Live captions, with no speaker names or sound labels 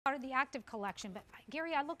Part of the active collection, but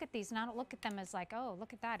Gary, I look at these and I don't look at them as like, oh,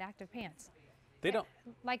 look at that active pants. They don't.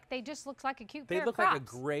 Like they just look like a cute They pair look of Crocs. like a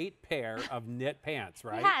great pair of knit pants,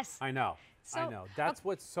 right? Yes. I know. So, I know. That's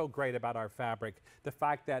what's so great about our fabric. The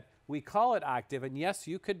fact that we call it active, and yes,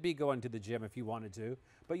 you could be going to the gym if you wanted to,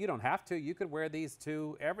 but you don't have to. You could wear these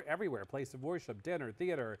to everywhere, place of worship, dinner,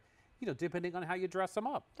 theater, you know, depending on how you dress them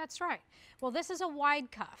up. That's right. Well, this is a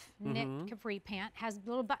wide cuff knit capri pant. Has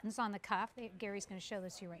little buttons on the cuff. Gary's going to show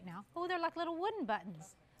this to you right now. Oh, they're like little wooden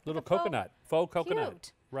buttons. Little coconut, faux coconut.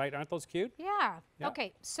 Cute. Right? Aren't those cute? Yeah. Yeah.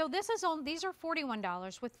 Okay, so this is on. These are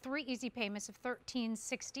 $41 with 3 easy payments of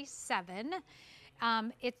 $13.67.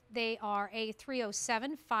 They are a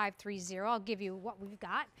 307530. I'll give you what we've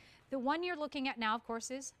got. The one you're looking at now, of course,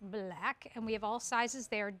 is black, and we have all sizes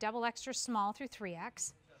there, double extra small through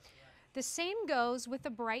 3X. The same goes with the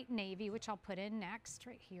bright navy, which I'll put in next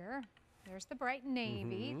right here. There's the bright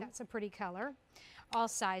navy. That's a pretty color. All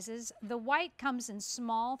sizes. The white comes in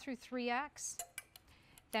small through 3X.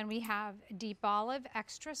 Then we have deep olive,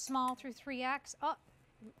 extra small through 3X. Oh,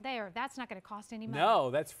 there. That's not going to cost any money. No,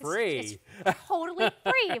 that's free. It's totally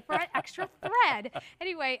free for an extra thread.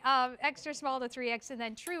 Anyway, extra small to 3X. And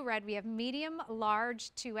then true red, we have medium,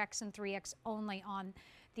 large, 2X, and 3X only on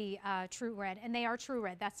the true red, and they are true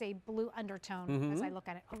red. That's a blue undertone as I look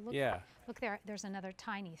at it. Oh, look, Yeah. Look there. There's another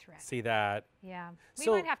tiny thread. See that? Yeah. We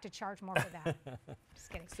So- might have to charge more for that. Just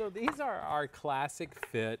kidding. So these are our classic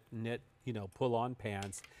fit knit, you know, pull-on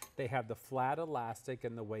pants. They have the flat elastic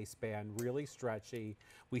in the waistband, really stretchy.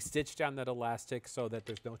 We stitch down that elastic so that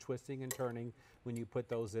there's no twisting and turning when you put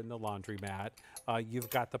those in the laundromat.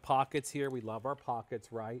 You've got the pockets here. We love our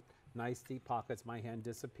pockets, right? Nice deep pockets. My hand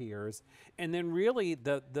disappears. And then really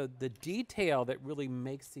the detail that really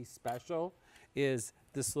makes these special is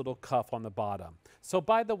this little cuff on the bottom. So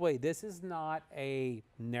by the way, this is not a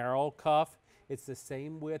narrow cuff. It's the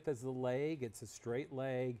same width as the leg. It's a straight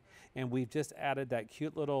leg. And we've just added that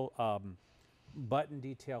cute little button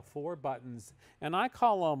detail, 4 buttons. And I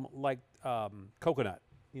call them like coconut,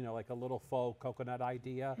 you know, like a little faux coconut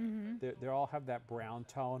idea. They all have that brown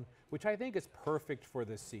tone, which I think is perfect for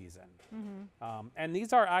this season. And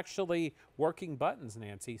these are actually working buttons,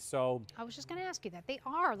 Nancy. So I was just going to ask you that. They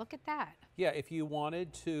are. Look at that. yeah, if you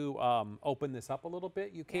wanted to open this up a little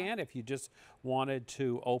bit, you can. If you just wanted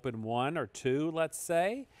to open 1 or 2, let's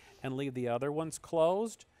say, and leave the other ones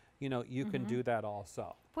closed, you know, you can do that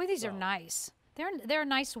also. Boy, these are nice. They're a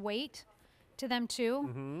nice weight to them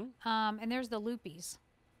too. And there's the loopies.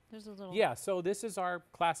 There's a little. Yeah, so this is our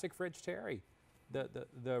classic fridge terry.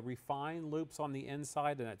 The refined loops on the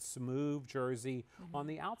inside and that smooth jersey on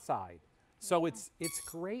the outside. So it's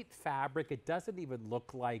great fabric. It doesn't even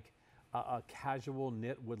look like a casual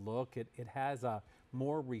knit would look. It has a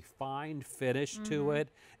more refined finish to it.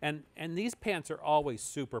 And these pants are always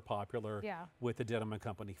super popular with the Denim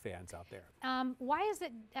Company fans out there. Why is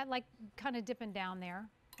it like kind of dipping down there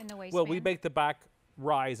in the waistband? Well, we make the back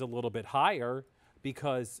rise a little bit higher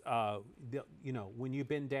because, you know, when you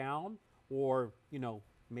bend down or, you know,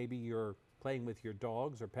 maybe you're playing with your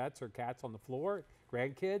dogs or pets or cats on the floor,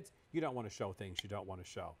 grandkids, you don't want to show things you don't want to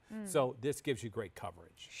show. So this gives you great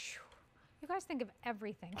coverage. You guys think of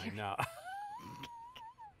everything. I know.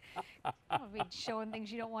 Don't be showing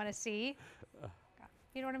things you don't want to see.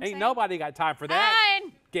 You know what I'm saying? Ain't nobody got time for that,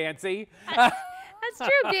 Fine. Gansey. That's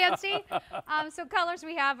true, Nancy. So colors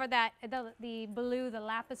we have are the blue, the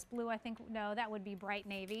lapis blue, I think. No, that would be bright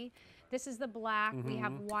navy. This is the black. We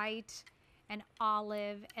have white and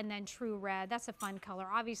olive, and then true red. That's a fun color.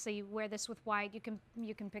 Obviously, you wear this with white. You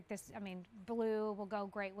can pick this. I mean, blue will go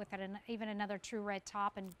great with it, and even another true red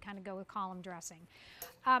top, and kind of go with column dressing.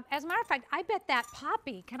 As a matter of fact, I bet that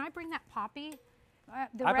poppy. Can I bring that poppy? I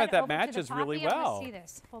bet that matches poppy? really I well. want to see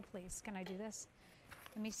this. Hold, please. Can I do this?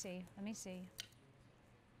 Let me see. Let me see.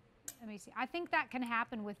 Let me see. I think that can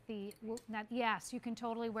happen with the. Yes, you can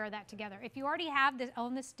totally wear that together. If you already have this,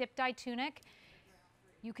 own this dip dye tunic,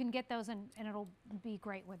 you can get those and it'll be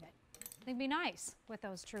great with it. They'd be nice with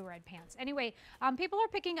those true red pants. Anyway, people are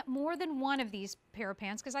picking up more than one of these pair of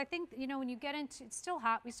pants because I think, you know, when you get into, it's still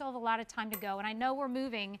hot. We still have a lot of time to go. And I know we're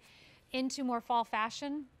moving into more fall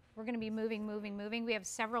fashion. We're going to be moving. We have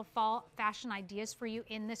several fall fashion ideas for you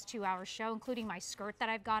in this 2-hour show, including my skirt that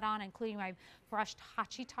I've got on, including my brushed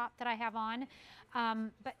hachi top that I have on.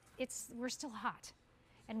 But we're still hot.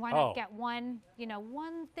 And why not get one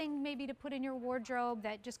thing maybe to put in your wardrobe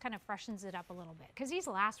that just kind of freshens it up a little bit? Because these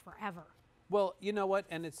last forever. Well, you know what?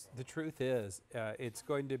 And the truth is, it's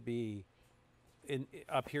going to be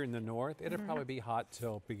up here in the north. It'll probably be hot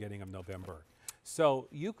till beginning of November. So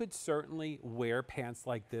you could certainly wear pants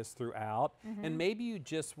like this throughout, Mm-hmm. and maybe you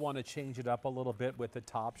just want to change it up a little bit with the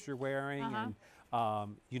tops you're wearing, and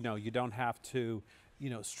you know, you don't have to, you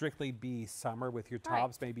know, strictly be summer with your Right.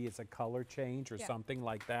 tops. Maybe it's a color change or Yeah. something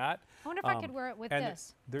like that. I wonder if I could wear it with and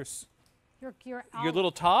this. There's Your your olive.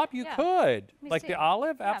 little top. You Yeah. could me like see. the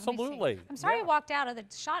olive. Yeah, let me see. Absolutely. I'm sorry Yeah. I walked out of the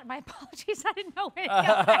shot. My apologies. I didn't know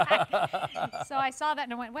it. So I saw that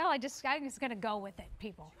and I went, well, I'm just going to go with it,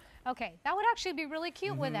 people. Okay, that would actually be really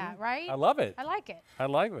cute with that, right? I love it. I like it. I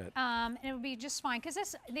like it. And it would be just fine because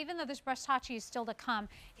this, even though this brush tachi is still to come,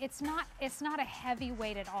 it's not a heavy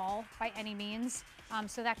weight at all by any means.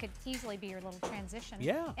 So that could easily be your little transition.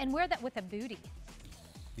 Yeah. And wear that with a booty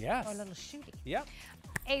Yes. or a little shooty. Yep.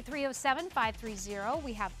 8307-530.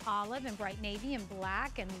 We have olive and bright navy and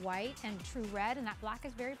black and white and true red, and that black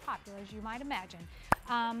is very popular, as you might imagine.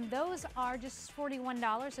 Those are just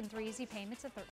 $41 and 3 easy payments at